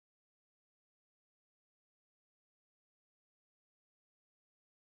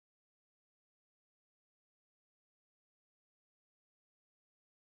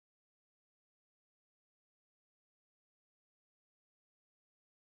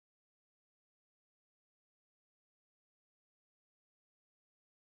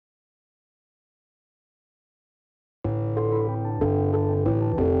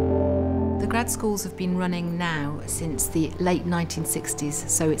grad schools have been running now since the late 1960s,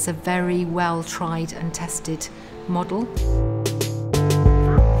 so it's a very well tried and tested model.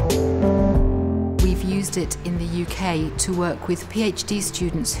 We've used it in the UK to work with PhD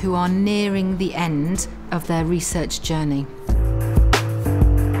students who are nearing the end of their research journey.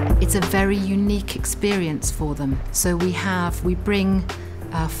 It's a very unique experience for them. So we bring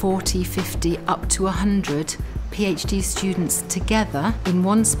 40, 50, up to 100 PhD students together in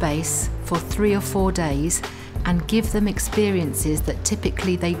one space for 3 or 4 days and give them experiences that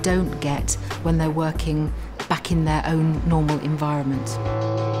typically they don't get when they're working back in their own normal environment.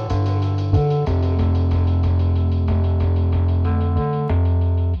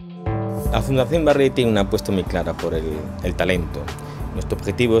 La Fundación Barrié tiene una apuesta muy clara por el talento. Nuestro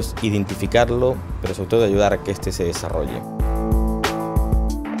objetivo es identificarlo, pero sobre todo ayudar a que éste se desarrolle.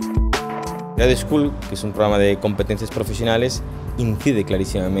 GradSchool, que es un programa de competencias profesionales, incide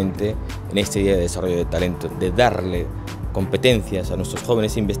clarísimamente en esta idea de desarrollo de talento, de darle competencias a nuestros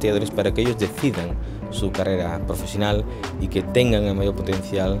jóvenes investigadores para que ellos decidan su carrera profesional y que tengan el mayor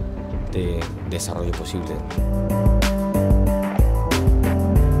potencial de desarrollo posible.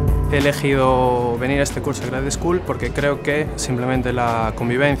 He elegido venir a este curso de GradSchool porque creo que simplemente la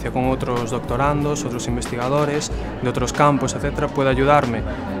convivencia con otros doctorandos, otros investigadores de otros campos, etc., puede ayudarme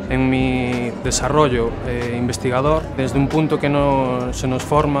en mi desarrollo investigador desde un punto que no se nos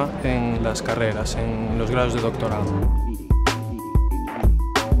forma en las carreras, en los grados de doctorado.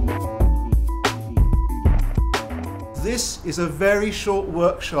 This is a very short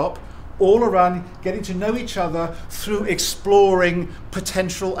workshop all around getting to know each other through exploring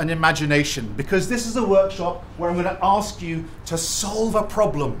potential and imagination, because this is a workshop where I'm going to ask you to solve a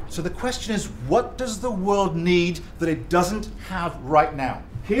problem. So the question is, what does the world need that it doesn't have right now?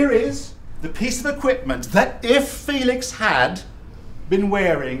 Here is the piece of equipment that if Felix had been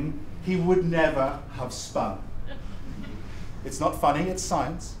wearing, he would never have spun. It's not funny, it's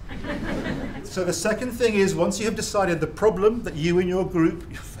science. So the second thing is, once you have decided the problem that you and your group,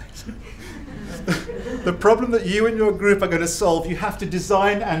 the problem that you and your group are going to solve, you have to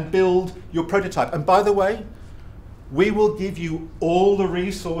design and build your prototype. And by the way, we will give you all the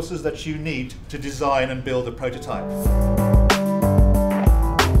resources that you need to design and build a prototype.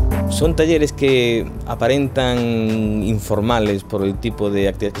 Son talleres que aparentan informales por el tipo de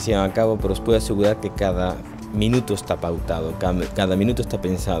actividades que se llevan a cabo, pero os puedo asegurar que cada minuto está pautado, cada minuto está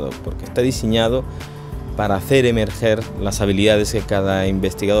pensado, porque está diseñado para hacer emerger las habilidades que cada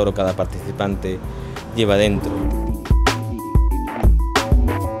investigador o cada participante lleva dentro.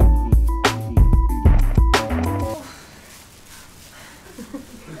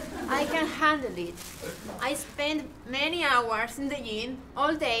 I can handle it. I spend many hours in the gym,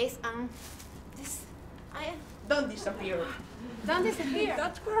 all days, and Don't disappear. Don't disappear.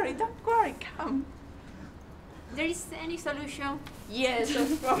 Don't worry, come. There is any solution? Yes,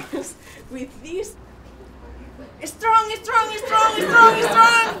 of course. With this, strong.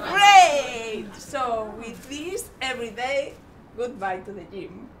 Great. So with this, every day, goodbye to the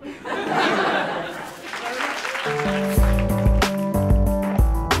gym.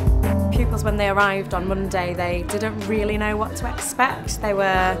 Pupils, when they arrived on Monday, they didn't really know what to expect. They were,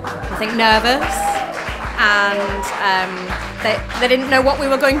 I think, nervous, and they didn't know what we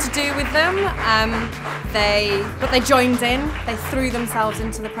were going to do with them. But they joined in, they threw themselves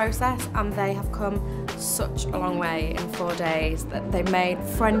into the process, and they have come such a long way in 4 days. That they made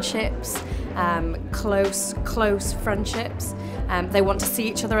friendships, close friendships. They want to see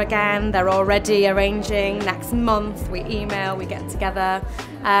each other again. They're already arranging next month. We email, we get together,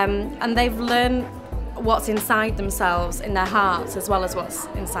 and they've learned what's inside themselves in their hearts as well as what's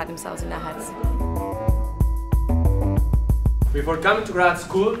inside themselves in their heads. Before coming to grad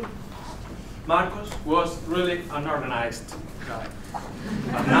school, Marcus was really an organized guy.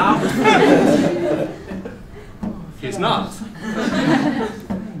 But now, he's not.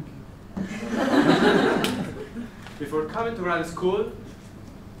 Before coming to grad school,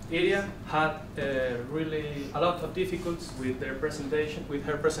 Iria had really a lot of difficulties with her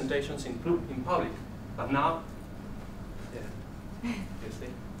presentations in public. But now, yeah, you see.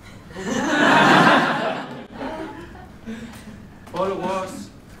 All was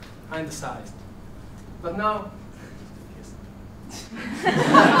undecided. But now,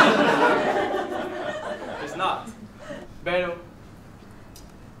 it's not. Pero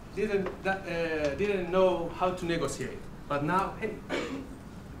didn't know how to negotiate. But now, hey, you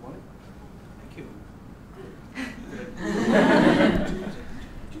want it? Thank you.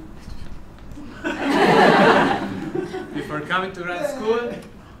 Before coming to grad school,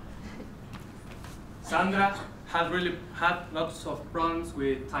 Sandra had lots of problems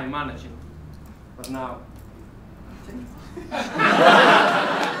with time management. but now.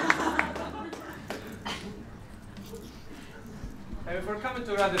 And before coming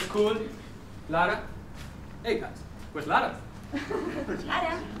to grad school, Lara. Hey guys, where's Lara?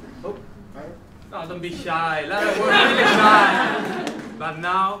 Lara. Oh. No, don't be shy. Lara was really shy. But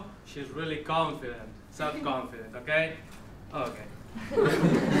now she's really confident, self-confident, okay? Okay.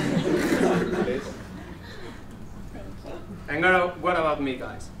 And what about me,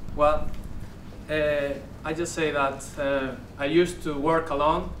 guys? Well, I just say that I used to work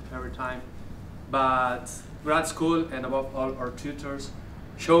alone every time, but grad school and above all our tutors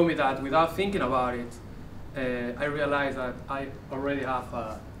show me that without thinking about it, I realized that I already have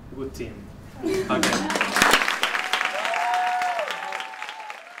a good team. Okay.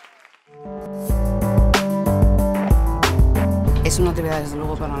 Es una actividad, desde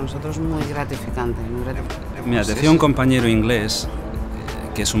luego, para nosotros muy gratificante. Muy gratificante. Mira, decía un compañero inglés,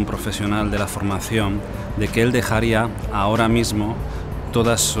 que es un profesional de la formación, de que él dejaría ahora mismo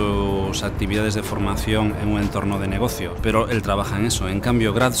todas sus actividades de formación en un entorno de negocio, pero él trabaja en eso. En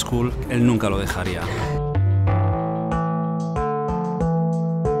cambio, grad school, él nunca lo dejaría.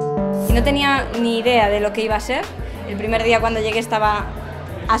 No tenía ni idea de lo que iba a ser. El primer día cuando llegué estaba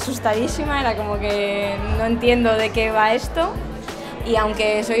asustadísima, era como que no entiendo de qué va esto. Y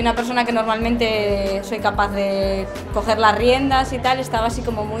aunque soy una persona que normalmente soy capaz de coger las riendas y tal, estaba así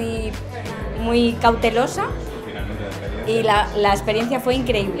como muy cautelosa. Y la experiencia fue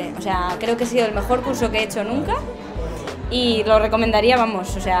increíble. O sea, creo que ha sido el mejor curso que he hecho nunca. Y lo recomendaría,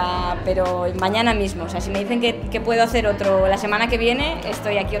 vamos, o sea, pero mañana mismo. O sea, si me dicen que puedo hacer otro la semana que viene,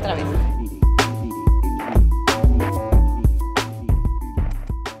 estoy aquí otra vez.